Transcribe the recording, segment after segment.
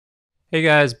Hey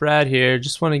guys, Brad here.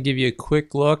 Just want to give you a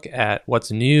quick look at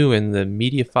what's new in the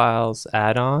Media Files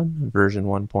add-on version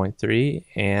 1.3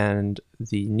 and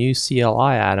the new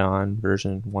CLI add-on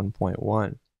version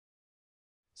 1.1.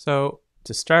 So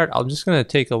to start, I'm just going to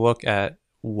take a look at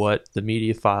what the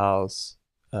Media Files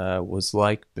was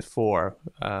like before.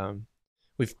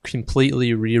 We've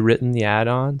completely rewritten the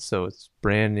add-on, so it's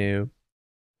brand new.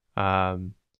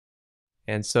 And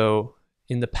so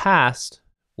in the past,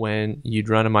 when you'd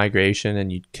run a migration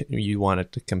and you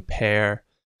wanted to compare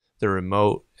the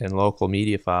remote and local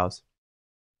media files,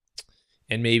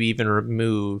 and maybe even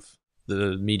remove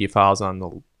the media files on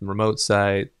the remote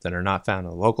site that are not found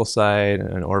on the local site,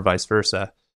 or vice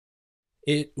versa,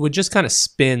 it would just kind of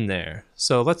spin there.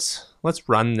 So let's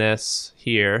run this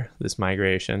here, this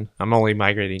migration. I'm only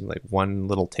migrating like one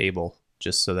little table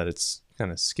just so that it's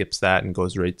kind of skips that and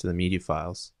goes right to the media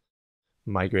files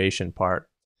migration part.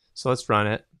 So let's run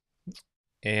it,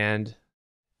 and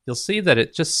you'll see that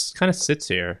it just kind of sits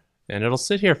here, and it'll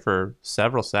sit here for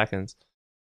several seconds.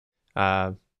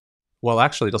 Well,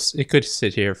 actually, it could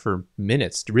sit here for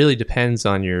minutes. It really depends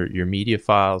on your media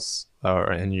files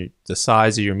and the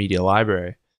size of your media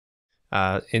library.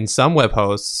 In some web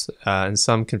hosts, in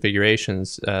some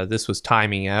configurations, this was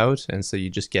timing out, and so you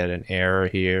just get an error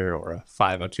here or a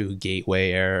 502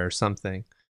 gateway error or something.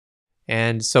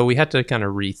 And so we had to kind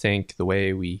of rethink the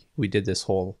way we did this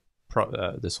whole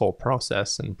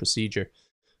process and procedure.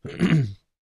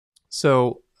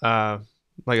 So, like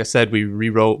I said, we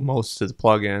rewrote most of the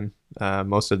plugin,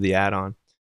 most of the add-on.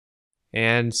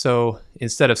 And so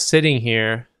instead of sitting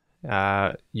here,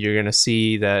 you're going to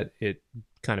see that it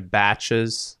kind of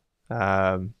batches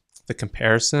the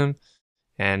comparison,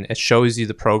 and it shows you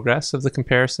the progress of the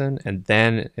comparison, and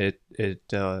then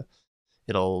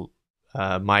it'll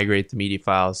migrate the media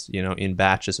files, in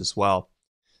batches as well.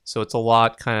 So it's a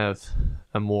lot kind of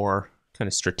a more kind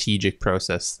of strategic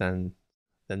process than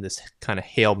this kind of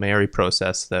Hail Mary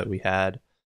process that we had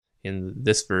in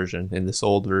this version, in this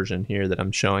old version here that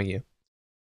I'm showing you.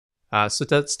 So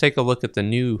let's take a look at the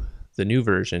new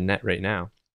version right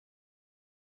now.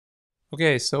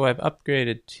 Okay, so I've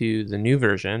upgraded to the new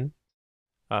version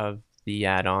of the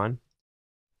add-on,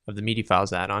 of the media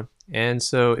files add-on. And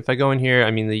so if I go in here,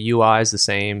 I mean, the UI is the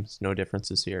same, there's no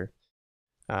differences here.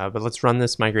 But let's run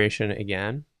this migration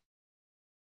again.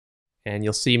 And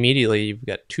you'll see immediately you've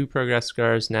got 2 progress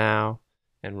scars now,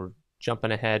 and we're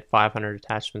jumping ahead 500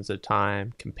 attachments at a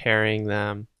time, comparing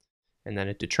them, and then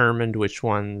it determined which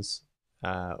ones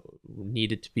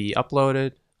needed to be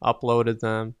uploaded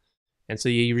them. And so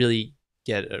you really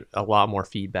get a lot more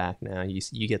feedback now.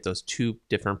 You get those 2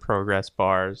 different progress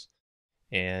bars,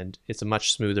 and it's a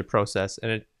much smoother process,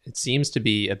 and it seems to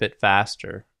be a bit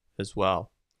faster as well,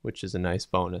 which is a nice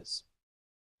bonus.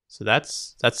 So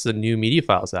that's the new media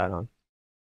files add-on.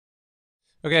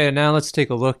 Okay, now let's take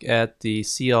a look at the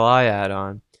CLI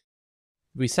add-on.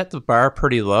 We set the bar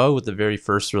pretty low with the very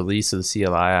first release of the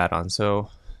CLI add-on,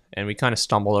 and we kind of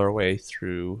stumbled our way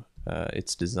through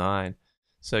its design.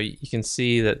 So you can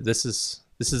see that this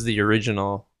is the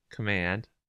original command.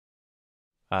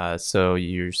 So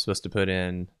you're supposed to put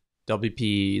in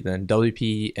WP, then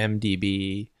WP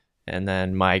MDB, and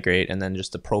then migrate, and then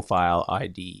just the profile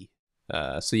ID.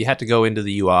 So you had to go into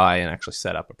the UI and actually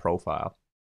set up a profile.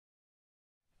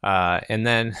 And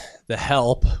then the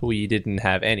help, we didn't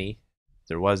have any.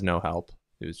 There was no help.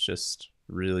 It was just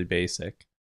really basic.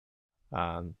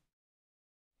 And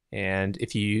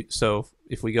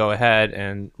if we go ahead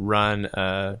and run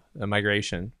a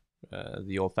migration,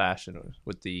 the old-fashioned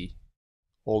with the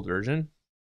old version,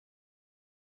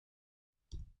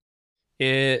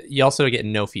 you also get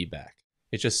no feedback.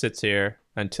 It just sits here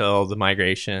until the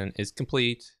migration is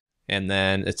complete, and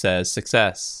then it says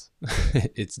success.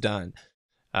 It's done.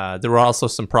 There were also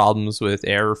some problems with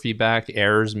error feedback.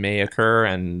 Errors may occur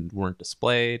and weren't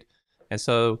displayed, and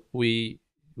so we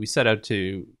set out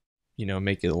to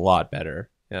make it a lot better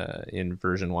in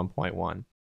version 1.1.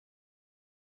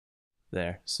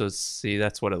 There. So see,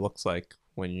 that's what it looks like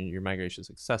when your migration is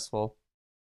successful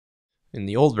in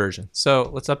the old version.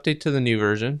 So let's update to the new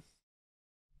version.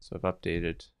 So I've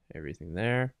updated everything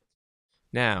there.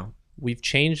 Now we've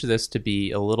changed this to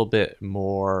be a little bit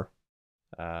more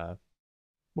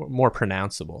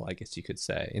pronounceable, I guess you could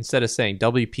say. Instead of saying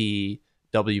WP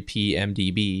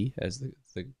MDB as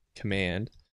the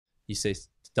command, you say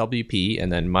WP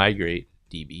and then migrate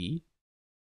DB,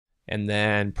 and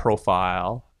then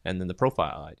profile, and then the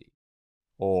profile ID,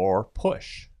 or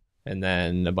push, and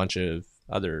then a bunch of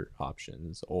other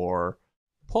options, or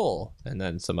pull, and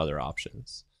then some other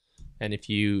options. And if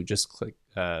you just click,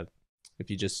 if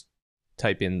you just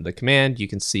type in the command, you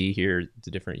can see here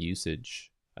the different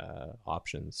usage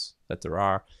options that there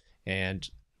are. And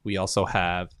we also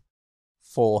have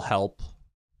full help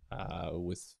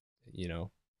with,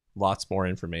 lots more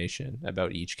information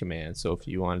about each command. So if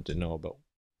you wanted to know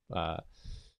about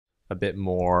a bit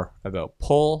more about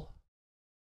pull,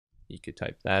 you could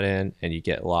type that in and you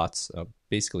get lots of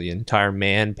basically an entire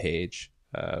man page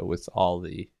with all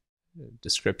the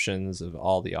descriptions of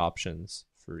all the options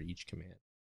for each command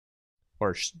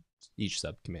or each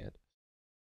subcommand.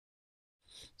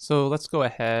 So let's go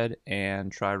ahead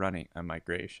and try running a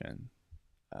migration.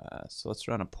 So let's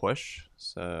run a push.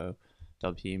 So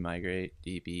wp migrate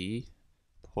db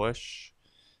push,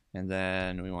 and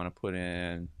then we want to put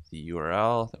in the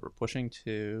URL that we're pushing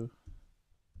to,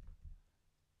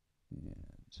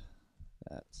 and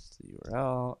that's the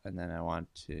URL. And then I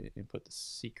want to input the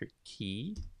secret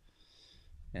key,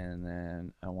 and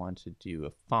then I want to do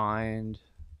a find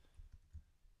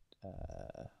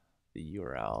the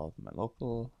URL of my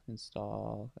local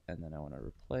install, and then I want to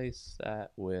replace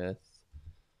that with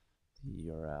the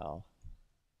URL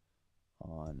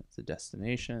on the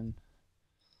destination.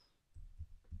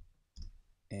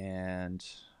 And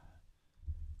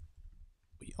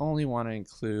we only want to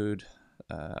include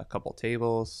a couple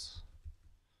tables.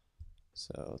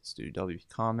 So let's do wp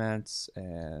comments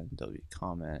and wp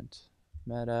comment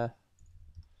meta.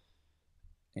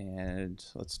 And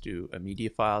let's do a media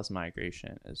files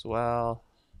migration as well.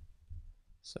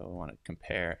 So I want to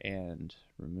compare and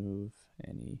remove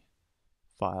any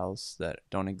files that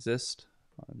don't exist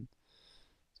on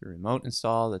the remote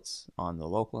install that's on the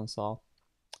local install.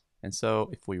 And so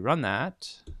if we run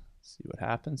that, see what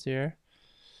happens here.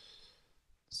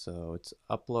 So it's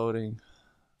uploading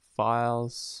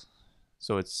files.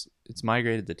 So it's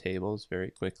migrated the tables very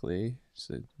quickly.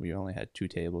 So we only had 2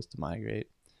 tables to migrate.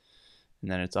 And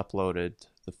then it's uploaded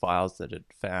the files that it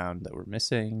found that were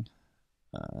missing.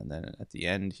 And then at the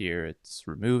end here, it's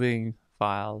removing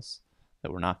files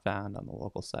that were not found on the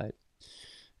local site.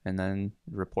 And then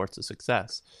reports a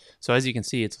success. So as you can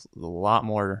see, it's a lot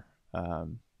more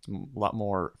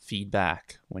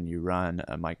feedback when you run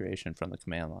a migration from the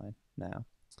command line now.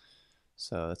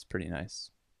 So that's pretty nice.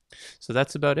 So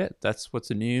that's about it. That's what's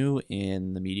new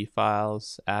in the media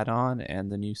files add-on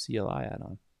and the new CLI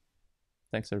add-on.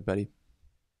 Thanks, everybody.